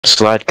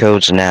Slide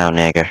codes now,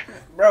 nigga.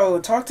 Bro,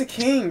 talk to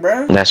King,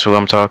 bro. That's who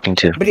I'm talking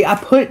to. But I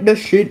put the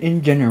shit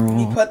in general.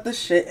 He put the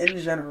shit in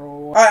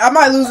general. Alright, I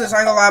might lose this. I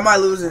ain't gonna lie, I might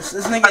lose this.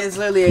 This nigga is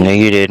literally No,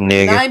 you didn't,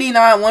 nigga.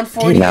 99,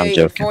 148,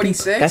 No,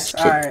 46.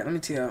 Alright, let me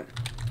tell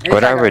you.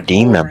 What'd I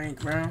redeem them?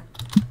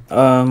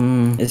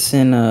 It's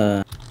in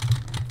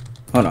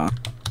hold on.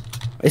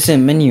 It's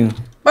in menu.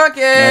 Bucket!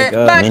 Like,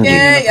 Bucket! menu.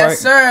 Yes,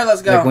 sir.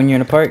 Let's go. Like when you're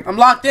in the park. I'm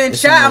locked in,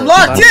 It's chat. on I'm the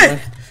locked in!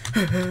 left.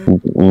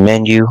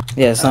 Menu.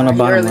 Yeah, it's on the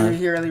bottom left.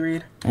 He really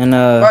read. And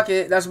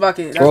Bucket, that's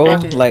Bucket. That's scroll,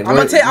 Bucket. like, I'm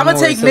gonna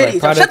take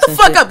middies. like, Shut the products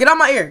fuck and up. Get out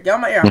my ear. Get out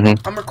my ear.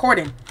 I'm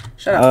recording.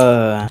 Shut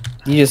up.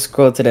 you just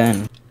scroll to the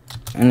end.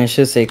 And it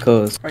should say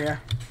codes. Oh yeah.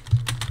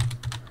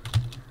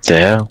 The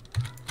hell?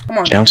 Come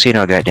on. I don't see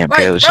no goddamn Like,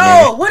 codes, bro,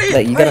 nigga. what is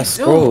Like you gotta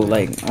scroll dude.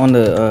 like on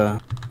the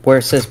where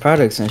it says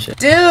products and shit.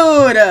 Dude!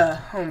 Oh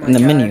my In the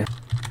God. menu.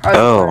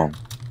 Oh.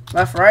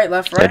 Left, right,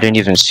 left, right. I didn't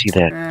even see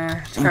that.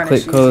 It's kinda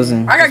Quick cheesy. codes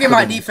and I gotta get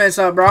my defense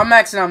up, bro. I'm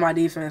maxing out my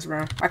defense,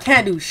 bro. I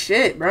can't do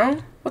shit, bro.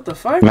 What the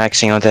fuck?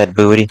 Maxing out that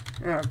booty.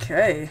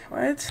 Okay,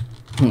 what?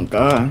 Oh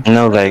god.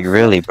 No, like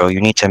really, bro.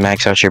 You need to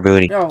max out your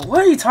booty. Yo, what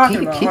are you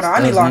talking about? Hold on,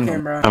 I need lock doesn't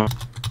in, bro. What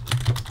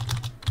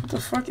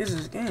the fuck is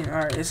this game?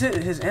 Alright, is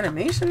it his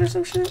animation or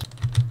some shit?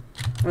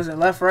 Was it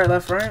left, right,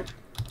 left, right?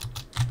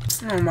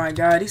 Oh my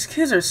god, these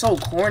kids are so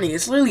corny.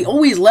 It's literally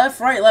always left,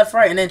 right,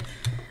 and then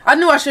I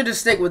knew I should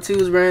just stick with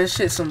twos, bro. This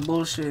shit's some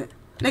bullshit.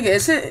 Nigga,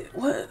 is it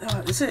what?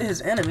 Is it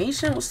his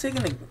animation? What's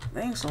taking the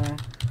thing so long?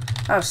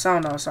 I have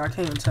sound off, so I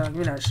can't even tell. Give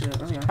me that shit.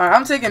 Let's go. Alright,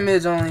 I'm taking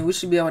mids only. We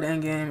should be able to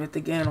end game if the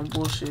game on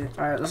bullshit.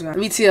 Alright, let's go. Let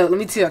me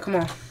tee up. Come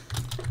on.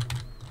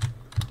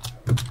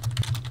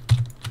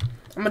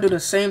 I'm gonna do the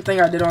same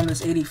thing I did on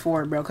this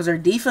 84, bro, because their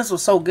defense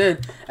was so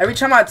good. Every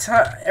time I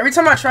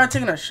tried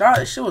taking a shot,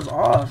 this shit was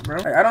off, bro.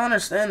 Like, I don't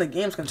understand the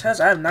game's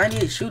contest. I have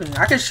 98 shooting.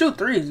 I can shoot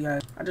threes,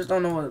 guys. I just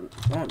don't know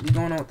what be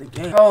going on with the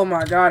game. Oh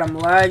my god, I'm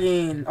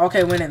lagging.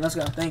 Okay, win it. Let's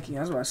go. Thank you.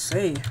 That's what I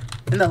say.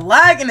 And the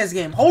lag in this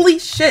game, holy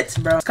shit,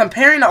 bro. It's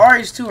comparing to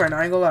RH2 right now.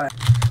 I ain't gonna lie.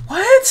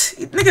 What?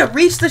 Nigga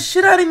reached the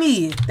shit out of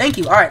me. Thank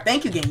you. All right,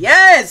 thank you, game.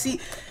 Yes,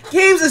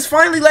 games is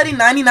finally letting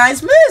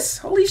 99s miss.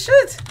 Holy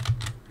shit.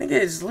 Nigga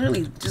is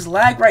literally just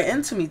lagged right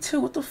into me too.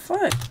 What the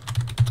fuck?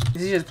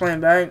 Is he just playing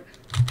back?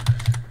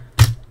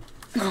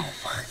 Oh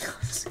my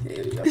god,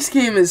 this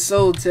game is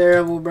so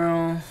terrible,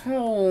 bro.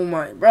 Oh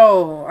my,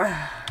 bro.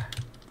 I'm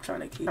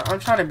trying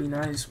to be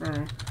nice,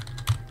 bro.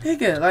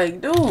 Nigga, like,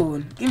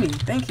 dude, give me.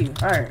 Thank you.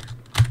 All right,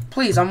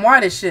 please. I'm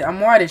wide as shit.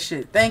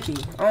 Thank you.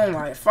 Oh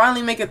my,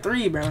 finally make a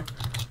three, bro. All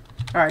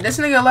right, this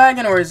nigga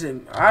lagging or is it?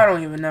 I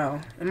don't even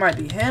know. It might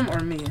be him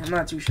or me. I'm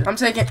not too sure. I'm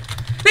taking,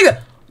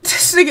 nigga.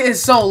 This nigga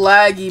is so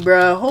laggy,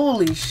 bro.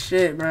 Holy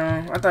shit,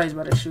 bro. I thought he was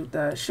about to shoot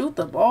that. Shoot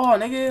the ball,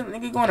 nigga.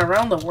 Nigga going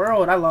around the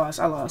world. I lost.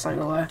 I ain't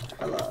gonna lie.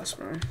 I lost,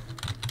 bro.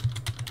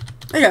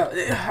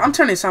 Nigga, I'm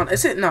turning sound.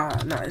 Is it? Nah.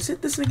 Is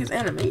it this nigga's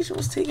animation?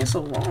 What's taking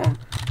so long?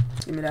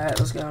 Give me that.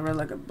 Let's go. I read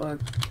like a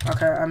bug.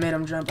 Okay, I made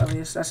him jump at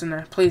least. That's in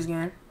there. Please,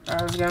 game.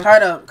 Alright, let's go.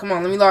 Tied up. Come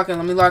on, let me lock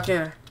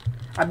in.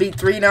 I beat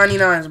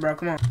 399s, bro.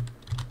 Come on.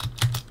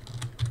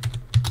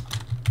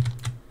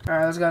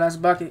 Alright, let's go. That's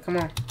Bucket. Come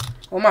on.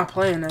 What am I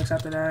playing next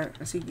after that?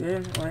 Is he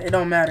good? Well, it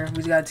don't matter. We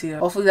just got to.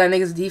 Hopefully that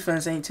nigga's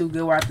defense ain't too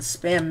good where I have to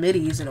spam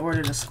middies in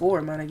order to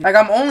score, man. Like,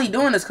 I'm only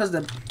doing this because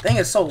the thing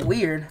is so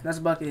weird. That's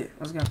Bucket.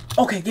 Let's go.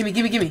 Okay,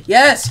 gimme.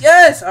 Yes.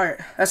 Alright,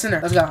 that's in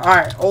there. Let's go.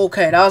 Alright,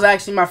 okay. That was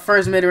actually my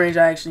first mid-range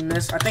I actually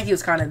missed. I think he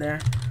was kind of there.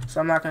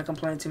 So I'm not going to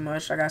complain too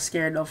much. I got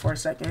scared, though, for a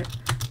second.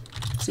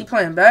 Is he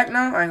playing back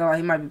now? I ain't gonna lie.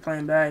 He might be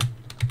playing back.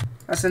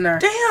 That's in there.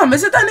 Damn,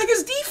 is it that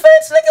nigga's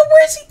defense? Nigga,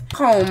 where is he?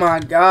 Oh, my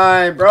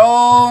God,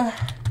 bro.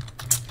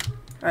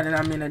 I did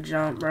not mean to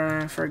jump,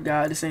 bro.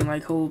 Forgot. This ain't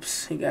like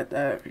hoops. He got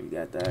that.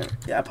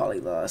 Yeah, I probably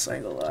lost. I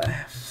ain't gonna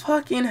lie.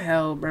 Fucking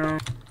hell, bro.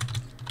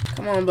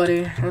 Come on,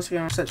 buddy. Let's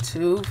go. Set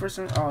 2 for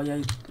some. Oh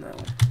yeah. No,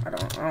 I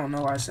don't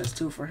know why it says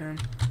 2 for him.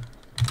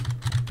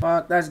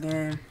 Fuck. That's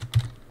game.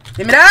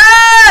 Give me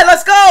that.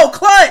 Let's go.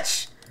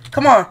 Clutch.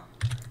 Come on.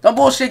 Don't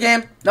bullshit,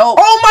 game. No.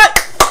 Oh my.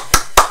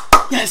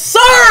 Yes,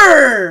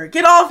 sir!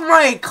 Get off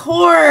my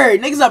court!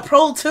 Niggas a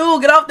pro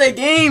too. Get off the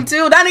game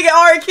too. That nigga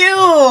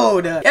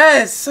RQ'd!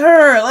 Yes,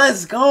 sir!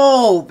 Let's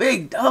go!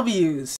 Big W's.